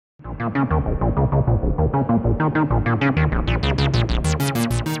In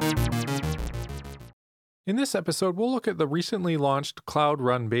this episode, we'll look at the recently launched Cloud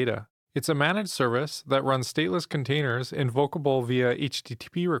Run beta. It's a managed service that runs stateless containers invocable via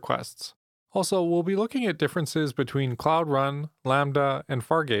HTTP requests. Also, we'll be looking at differences between Cloud Run, Lambda, and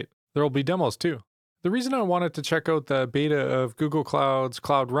Fargate. There will be demos too. The reason I wanted to check out the beta of Google Cloud's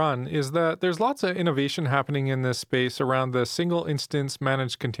Cloud Run is that there's lots of innovation happening in this space around the single instance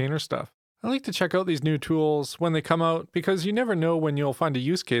managed container stuff. I like to check out these new tools when they come out because you never know when you'll find a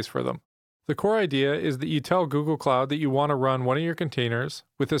use case for them. The core idea is that you tell Google Cloud that you want to run one of your containers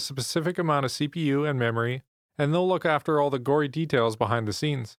with a specific amount of CPU and memory, and they'll look after all the gory details behind the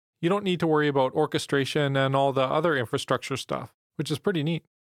scenes. You don't need to worry about orchestration and all the other infrastructure stuff, which is pretty neat.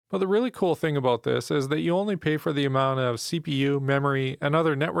 But the really cool thing about this is that you only pay for the amount of CPU, memory, and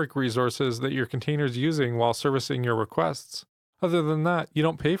other network resources that your container is using while servicing your requests. Other than that, you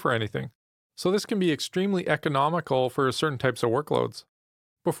don't pay for anything. So this can be extremely economical for certain types of workloads.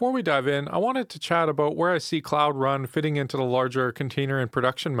 Before we dive in, I wanted to chat about where I see Cloud Run fitting into the larger container and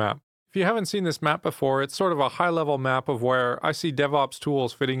production map. If you haven't seen this map before, it's sort of a high-level map of where I see DevOps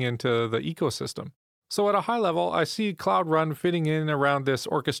tools fitting into the ecosystem. So at a high level, I see Cloud Run fitting in around this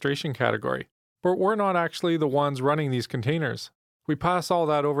orchestration category. But we're not actually the ones running these containers. We pass all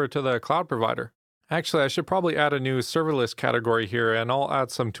that over to the cloud provider. Actually, I should probably add a new serverless category here, and I'll add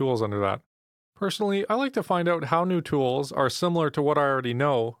some tools under that. Personally, I like to find out how new tools are similar to what I already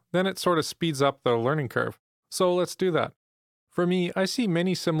know, then it sort of speeds up the learning curve. So let's do that. For me, I see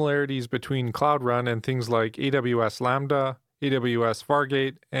many similarities between Cloud Run and things like AWS Lambda, AWS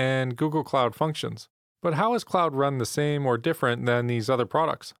Fargate, and Google Cloud Functions. But how is Cloud Run the same or different than these other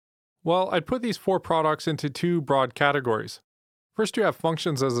products? Well, I'd put these four products into two broad categories. First, you have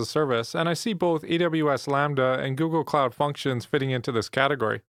Functions as a Service, and I see both AWS Lambda and Google Cloud Functions fitting into this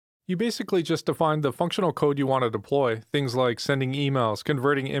category. You basically just define the functional code you want to deploy, things like sending emails,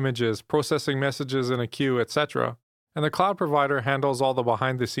 converting images, processing messages in a queue, etc. And the cloud provider handles all the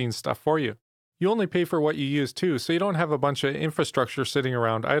behind-the-scenes stuff for you. You only pay for what you use too, so you don't have a bunch of infrastructure sitting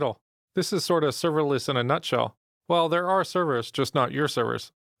around idle. This is sort of serverless in a nutshell. Well, there are servers, just not your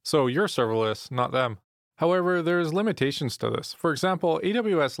servers. So you're serverless, not them. However, there's limitations to this. For example,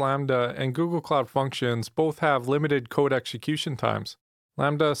 AWS Lambda and Google Cloud Functions both have limited code execution times.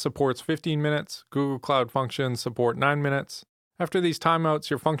 Lambda supports 15 minutes, Google Cloud Functions support 9 minutes. After these timeouts,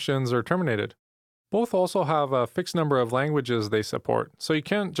 your functions are terminated. Both also have a fixed number of languages they support, so you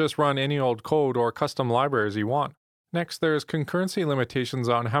can't just run any old code or custom libraries you want. Next, there's concurrency limitations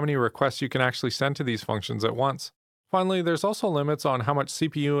on how many requests you can actually send to these functions at once. Finally, there's also limits on how much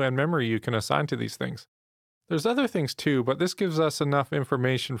CPU and memory you can assign to these things. There's other things too, but this gives us enough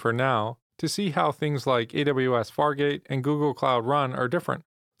information for now to see how things like AWS Fargate and Google Cloud Run are different.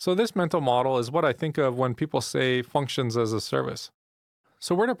 So this mental model is what I think of when people say functions as a service.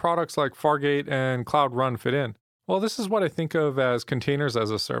 So where do products like Fargate and Cloud Run fit in? Well, this is what I think of as containers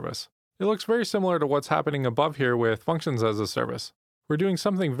as a service. It looks very similar to what's happening above here with functions as a service. We're doing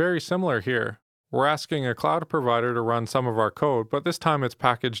something very similar here. We're asking a cloud provider to run some of our code, but this time it's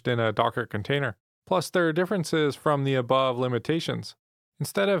packaged in a Docker container. Plus, there are differences from the above limitations.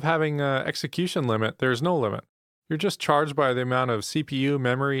 Instead of having an execution limit, there's no limit. You're just charged by the amount of CPU,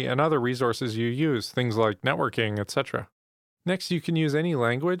 memory, and other resources you use, things like networking, etc. Next, you can use any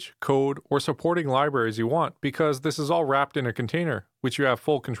language, code, or supporting libraries you want because this is all wrapped in a container, which you have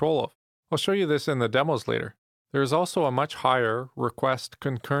full control of. I'll show you this in the demos later. There is also a much higher request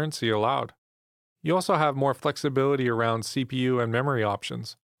concurrency allowed. You also have more flexibility around CPU and memory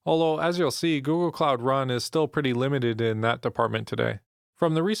options. Although, as you'll see, Google Cloud Run is still pretty limited in that department today.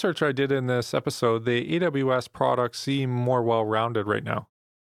 From the research I did in this episode, the AWS products seem more well-rounded right now.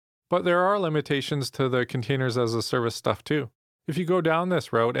 But there are limitations to the containers as a service stuff too. If you go down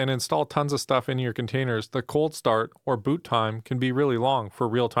this route and install tons of stuff in your containers, the cold start or boot time can be really long for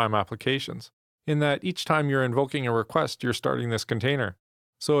real-time applications, in that each time you're invoking a request, you're starting this container.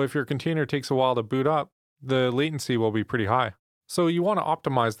 So if your container takes a while to boot up, the latency will be pretty high. So you want to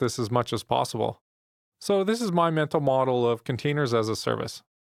optimize this as much as possible. So this is my mental model of containers as a service.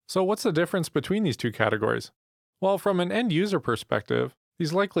 So what's the difference between these two categories? Well, from an end user perspective,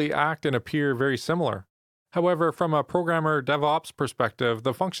 these likely act and appear very similar. However, from a programmer DevOps perspective,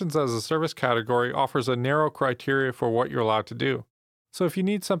 the functions as a service category offers a narrow criteria for what you're allowed to do. So if you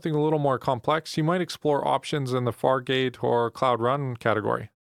need something a little more complex, you might explore options in the Fargate or Cloud Run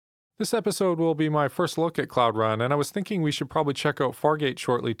category. This episode will be my first look at Cloud Run, and I was thinking we should probably check out Fargate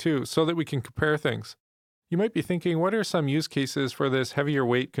shortly too, so that we can compare things. You might be thinking, what are some use cases for this heavier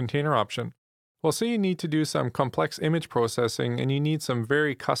weight container option? Well, say you need to do some complex image processing and you need some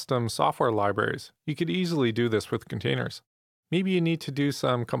very custom software libraries. You could easily do this with containers. Maybe you need to do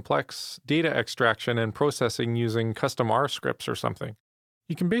some complex data extraction and processing using custom R scripts or something.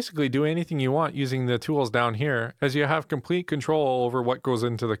 You can basically do anything you want using the tools down here, as you have complete control over what goes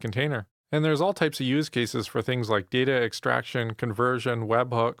into the container. And there's all types of use cases for things like data extraction, conversion,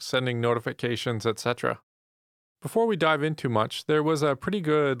 webhooks, sending notifications, etc. Before we dive into much, there was a pretty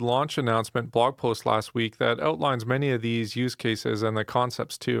good launch announcement blog post last week that outlines many of these use cases and the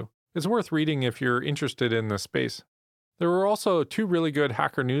concepts too. It's worth reading if you're interested in this space. There were also 2 really good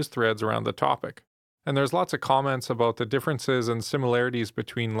Hacker News threads around the topic, and there's lots of comments about the differences and similarities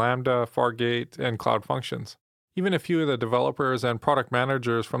between Lambda, Fargate, and Cloud Functions. Even a few of the developers and product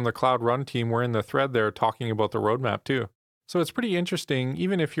managers from the Cloud Run team were in the thread there talking about the roadmap too. So it's pretty interesting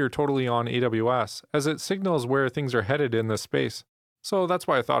even if you're totally on AWS, as it signals where things are headed in this space. So that's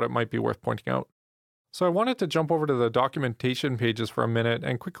why I thought it might be worth pointing out. So I wanted to jump over to the documentation pages for a minute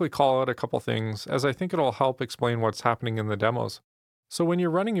and quickly call out a couple things, as I think it'll help explain what's happening in the demos. So when you're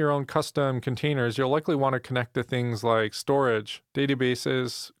running your own custom containers, you'll likely want to connect to things like storage,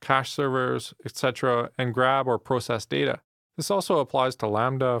 databases, cache servers, etc., and grab or process data. This also applies to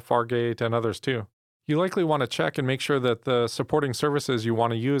Lambda, Fargate, and others too. You likely want to check and make sure that the supporting services you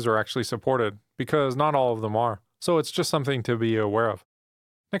want to use are actually supported, because not all of them are. So it's just something to be aware of.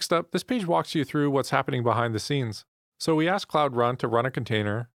 Next up, this page walks you through what's happening behind the scenes. So we ask Cloud Run to run a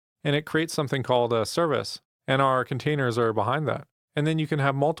container, and it creates something called a service, and our containers are behind that. And then you can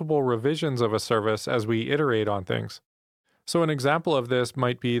have multiple revisions of a service as we iterate on things. So an example of this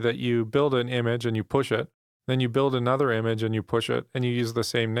might be that you build an image and you push it, then you build another image and you push it, and you use the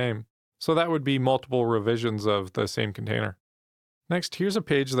same name. So that would be multiple revisions of the same container. Next, here's a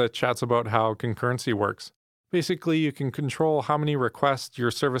page that chats about how concurrency works. Basically, you can control how many requests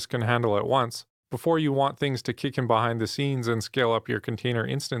your service can handle at once before you want things to kick in behind the scenes and scale up your container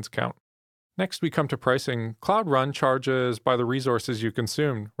instance count. Next, we come to pricing. Cloud Run charges by the resources you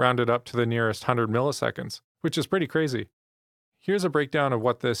consume, rounded up to the nearest 100 milliseconds, which is pretty crazy. Here's a breakdown of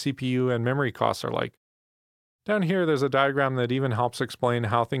what the CPU and memory costs are like. Down here, there's a diagram that even helps explain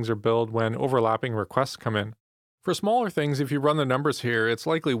how things are billed when overlapping requests come in. For smaller things, if you run the numbers here, it's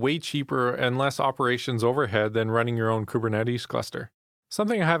likely way cheaper and less operations overhead than running your own Kubernetes cluster.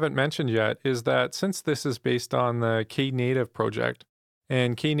 Something I haven't mentioned yet is that since this is based on the Knative project,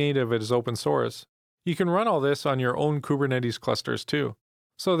 and Knative is open source, you can run all this on your own Kubernetes clusters too.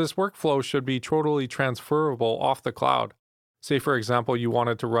 So this workflow should be totally transferable off the cloud. Say, for example, you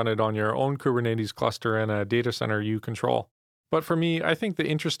wanted to run it on your own Kubernetes cluster in a data center you control. But for me, I think the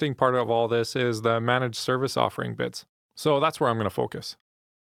interesting part of all this is the managed service offering bits. So that's where I'm going to focus.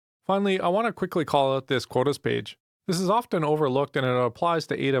 Finally, I want to quickly call out this quotas page. This is often overlooked and it applies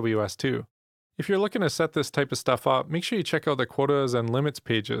to AWS too. If you're looking to set this type of stuff up, make sure you check out the quotas and limits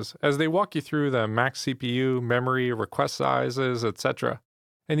pages as they walk you through the max CPU, memory, request sizes, etc.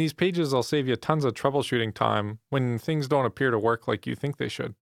 And these pages will save you tons of troubleshooting time when things don't appear to work like you think they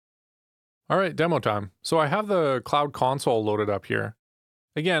should. All right, demo time. So I have the Cloud Console loaded up here.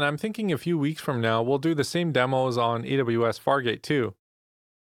 Again, I'm thinking a few weeks from now, we'll do the same demos on AWS Fargate too.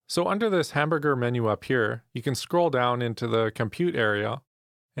 So under this hamburger menu up here, you can scroll down into the compute area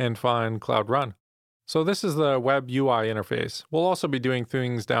and find Cloud Run. So this is the web UI interface. We'll also be doing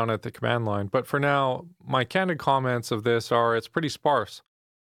things down at the command line, but for now, my candid comments of this are it's pretty sparse,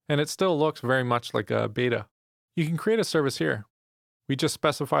 and it still looks very much like a beta. You can create a service here. We just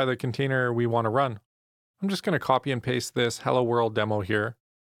specify the container we want to run. I'm just going to copy and paste this Hello World demo here,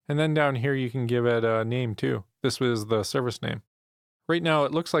 and then down here you can give it a name too. This was the service name. Right now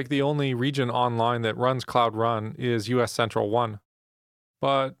it looks like the only region online that runs Cloud Run is US Central 1.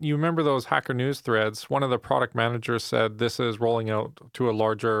 But you remember those Hacker News threads? One of the product managers said this is rolling out to a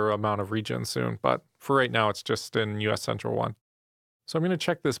larger amount of regions soon, but for right now it's just in US Central 1. So I'm going to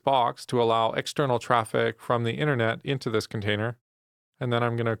check this box to allow external traffic from the internet into this container, and then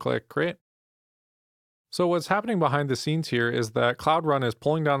I'm going to click Create. So what's happening behind the scenes here is that Cloud Run is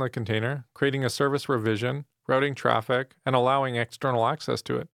pulling down the container, creating a service revision, routing traffic, and allowing external access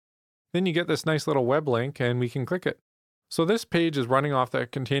to it. Then you get this nice little web link and we can click it. So this page is running off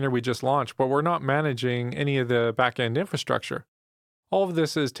that container we just launched, but we're not managing any of the backend infrastructure. All of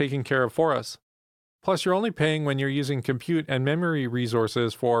this is taken care of for us. Plus, you're only paying when you're using compute and memory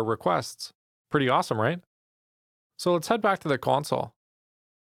resources for requests. Pretty awesome, right? So let's head back to the console.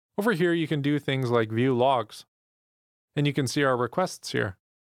 Over here, you can do things like view logs, and you can see our requests here.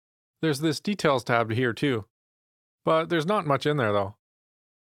 There's this details tab here too, but there's not much in there though.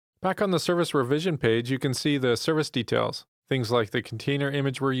 Back on the service revision page, you can see the service details, things like the container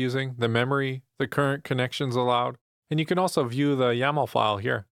image we're using, the memory, the current connections allowed, and you can also view the YAML file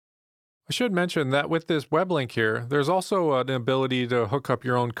here. I should mention that with this web link here, there's also an ability to hook up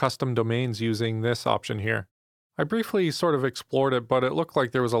your own custom domains using this option here. I briefly sort of explored it, but it looked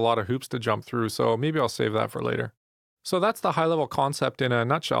like there was a lot of hoops to jump through, so maybe I'll save that for later. So that's the high-level concept in a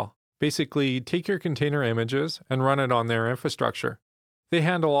nutshell. Basically, take your container images and run it on their infrastructure. They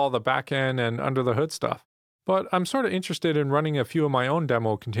handle all the back-end and under-the-hood stuff. But I'm sort of interested in running a few of my own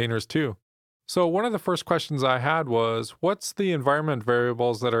demo containers too. So one of the first questions I had was, what's the environment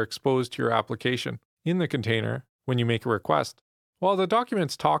variables that are exposed to your application in the container when you make a request? Well, the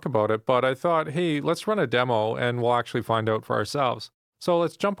documents talk about it, but I thought, hey, let's run a demo and we'll actually find out for ourselves. So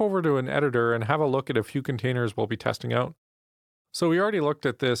let's jump over to an editor and have a look at a few containers we'll be testing out. So we already looked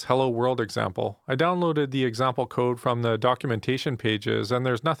at this Hello World example. I downloaded the example code from the documentation pages and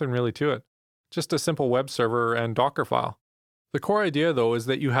there's nothing really to it. Just a simple web server and Docker file. The core idea, though, is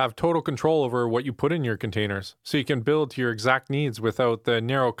that you have total control over what you put in your containers, so you can build to your exact needs without the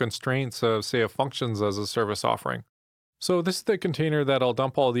narrow constraints of, say, a functions as a service offering. So this is the container that'll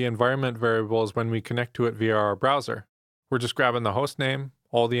dump all the environment variables when we connect to it via our browser. We're just grabbing the host name,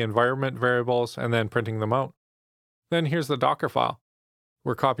 all the environment variables, and then printing them out. Then here's the Docker file.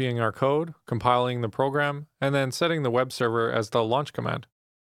 We're copying our code, compiling the program, and then setting the web server as the launch command.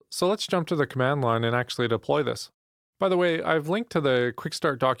 So let's jump to the command line and actually deploy this. By the way, I've linked to the Quick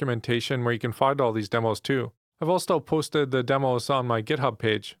Start documentation where you can find all these demos too. I've also posted the demos on my GitHub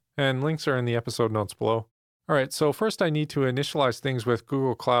page, and links are in the episode notes below. Alright, so first I need to initialize things with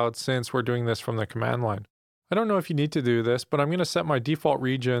Google Cloud since we're doing this from the command line. I don't know if you need to do this, but I'm going to set my default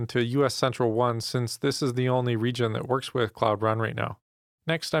region to US Central 1 since this is the only region that works with Cloud Run right now.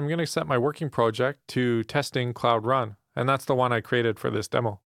 Next, I'm going to set my working project to testing Cloud Run, and that's the one I created for this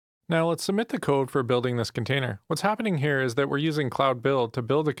demo. Now let's submit the code for building this container. What's happening here is that we're using Cloud Build to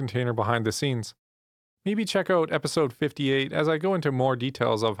build a container behind the scenes. Maybe check out episode 58 as I go into more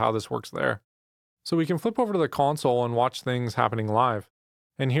details of how this works there. So we can flip over to the console and watch things happening live.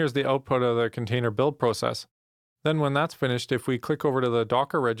 And here's the output of the container build process. Then when that's finished, if we click over to the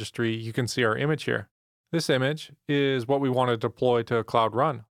Docker registry, you can see our image here. This image is what we want to deploy to Cloud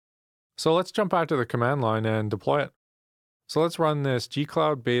Run. So let's jump back to the command line and deploy it. So let's run this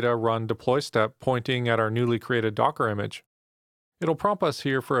gcloud beta run deploy step pointing at our newly created Docker image. It'll prompt us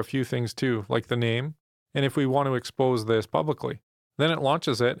here for a few things too, like the name, and if we want to expose this publicly. Then it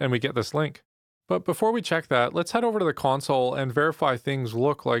launches it and we get this link. But before we check that, let's head over to the console and verify things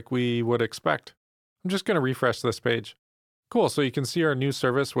look like we would expect. I'm just going to refresh this page. Cool, so you can see our new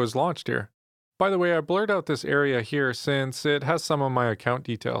service was launched here. By the way, I blurred out this area here since it has some of my account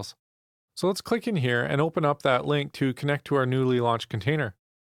details. So let's click in here and open up that link to connect to our newly launched container.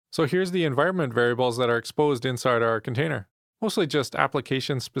 So here's the environment variables that are exposed inside our container. Mostly just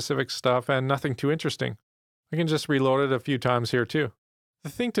application-specific stuff and nothing too interesting. I can just reload it a few times here too. The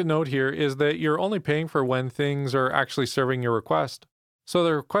thing to note here is that you're only paying for when things are actually serving your request. So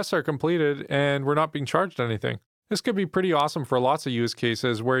the requests are completed and we're not being charged anything. This could be pretty awesome for lots of use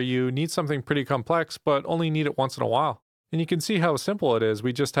cases where you need something pretty complex but only need it once in a while. And you can see how simple it is.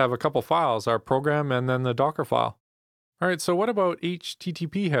 We just have a couple files, our program and then the Docker file. Alright, so what about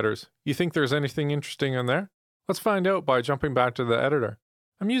HTTP headers? You think there's anything interesting in there? Let's find out by jumping back to the editor.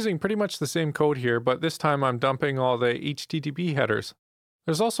 I'm using pretty much the same code here, but this time I'm dumping all the HTTP headers.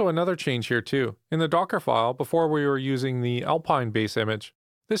 There's also another change here too. In the Docker file, before we were using the Alpine base image.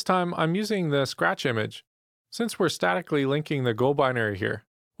 This time I'm using the Scratch image. Since we're statically linking the Go binary here,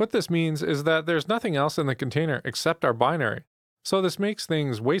 what this means is that there's nothing else in the container except our binary. So this makes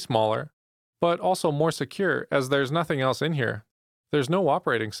things way smaller, but also more secure as there's nothing else in here. There's no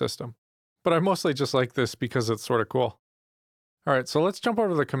operating system. But I mostly just like this because it's sort of cool. Alright, so let's jump over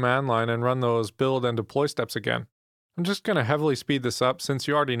to the command line and run those build and deploy steps again. I'm just going to heavily speed this up since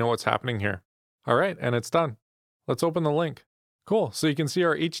you already know what's happening here. Alright, and it's done. Let's open the link. Cool, so you can see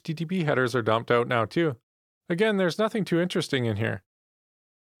our HTTP headers are dumped out now too. Again, there's nothing too interesting in here.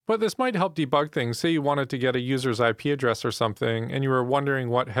 But this might help debug things. Say you wanted to get a user's IP address or something, and you were wondering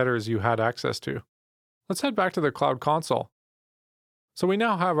what headers you had access to. Let's head back to the Cloud Console. So we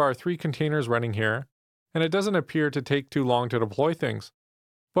now have our 3 containers running here, and it doesn't appear to take too long to deploy things.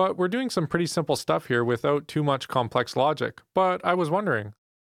 But we're doing some pretty simple stuff here without too much complex logic. But I was wondering,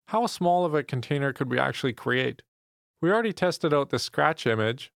 how small of a container could we actually create? We already tested out the Scratch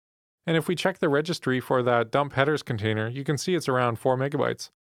image, and if we check the registry for that dump headers container, you can see it's around 4 megabytes.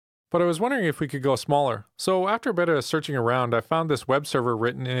 But I was wondering if we could go smaller. So after a bit of searching around, I found this web server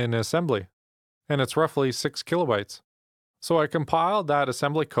written in assembly, and it's roughly 6 kilobytes. So I compiled that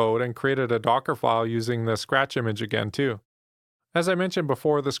assembly code and created a Docker file using the Scratch image again too. As I mentioned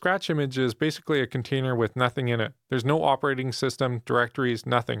before, the scratch image is basically a container with nothing in it. There's no operating system, directories,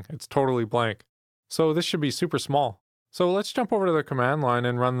 nothing. It's totally blank. So this should be super small. So let's jump over to the command line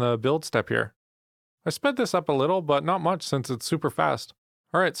and run the build step here. I sped this up a little, but not much since it's super fast.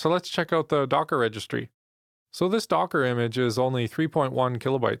 All right, so let's check out the Docker registry. So this Docker image is only 3.1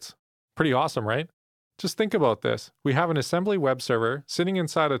 kilobytes. Pretty awesome, right? Just think about this. We have an assembly web server sitting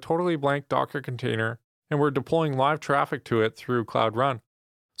inside a totally blank Docker container, and we're deploying live traffic to it through Cloud Run.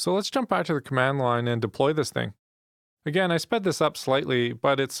 So let's jump back to the command line and deploy this thing. Again, I sped this up slightly,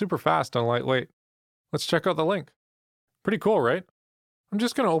 but it's super fast and lightweight. Let's check out the link. Pretty cool, right? I'm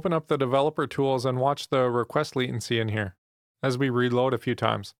just going to open up the developer tools and watch the request latency in here as we reload a few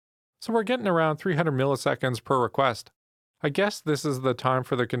times. So we're getting around 300 milliseconds per request. I guess this is the time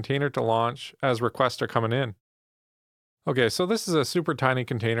for the container to launch as requests are coming in. Okay, so this is a super tiny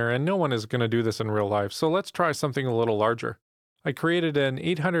container and no one is going to do this in real life, so let's try something a little larger. I created an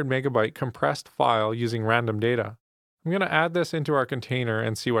 800 megabyte compressed file using random data. I'm going to add this into our container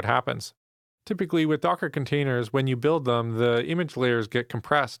and see what happens. Typically with Docker containers, when you build them, the image layers get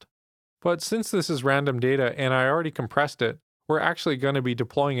compressed. But since this is random data and I already compressed it, we're actually going to be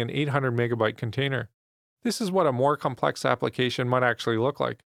deploying an 800 megabyte container. This is what a more complex application might actually look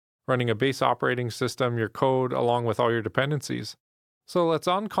like, running a base operating system, your code, along with all your dependencies. So let's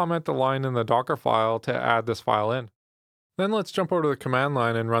uncomment the line in the Docker file to add this file in. Then let's jump over to the command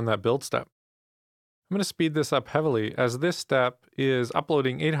line and run that build step. I'm going to speed this up heavily as this step is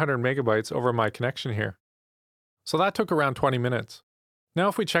uploading 800 megabytes over my connection here. So that took around 20 minutes. Now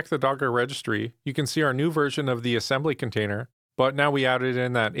if we check the Docker registry, you can see our new version of the assembly container, but now we added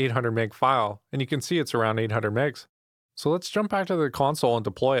in that 800 meg file, and you can see it's around 800 megs. So let's jump back to the console and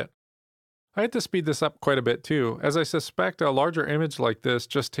deploy it. I had to speed this up quite a bit too, as I suspect a larger image like this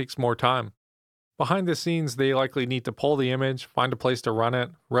just takes more time. Behind the scenes, they likely need to pull the image, find a place to run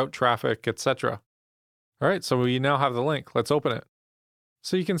it, route traffic, etc. All right, so we now have the link. Let's open it.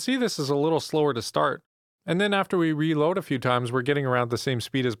 So you can see this is a little slower to start. And then after we reload a few times, we're getting around the same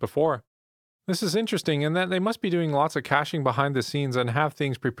speed as before. This is interesting in that they must be doing lots of caching behind the scenes and have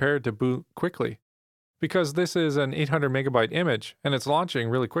things prepared to boot quickly. Because this is an 800 megabyte image and it's launching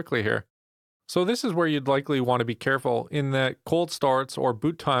really quickly here. So this is where you'd likely want to be careful in that cold starts or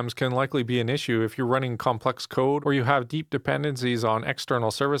boot times can likely be an issue if you're running complex code or you have deep dependencies on external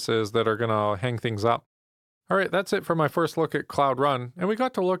services that are going to hang things up. All right, that's it for my first look at Cloud Run, and we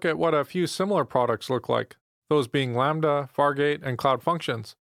got to look at what a few similar products look like, those being Lambda, Fargate, and Cloud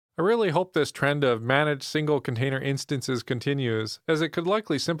Functions. I really hope this trend of managed single container instances continues, as it could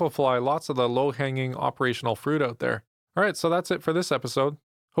likely simplify lots of the low-hanging operational fruit out there. All right, so that's it for this episode.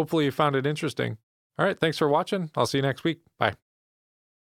 Hopefully you found it interesting. All right, thanks for watching. I'll see you next week. Bye.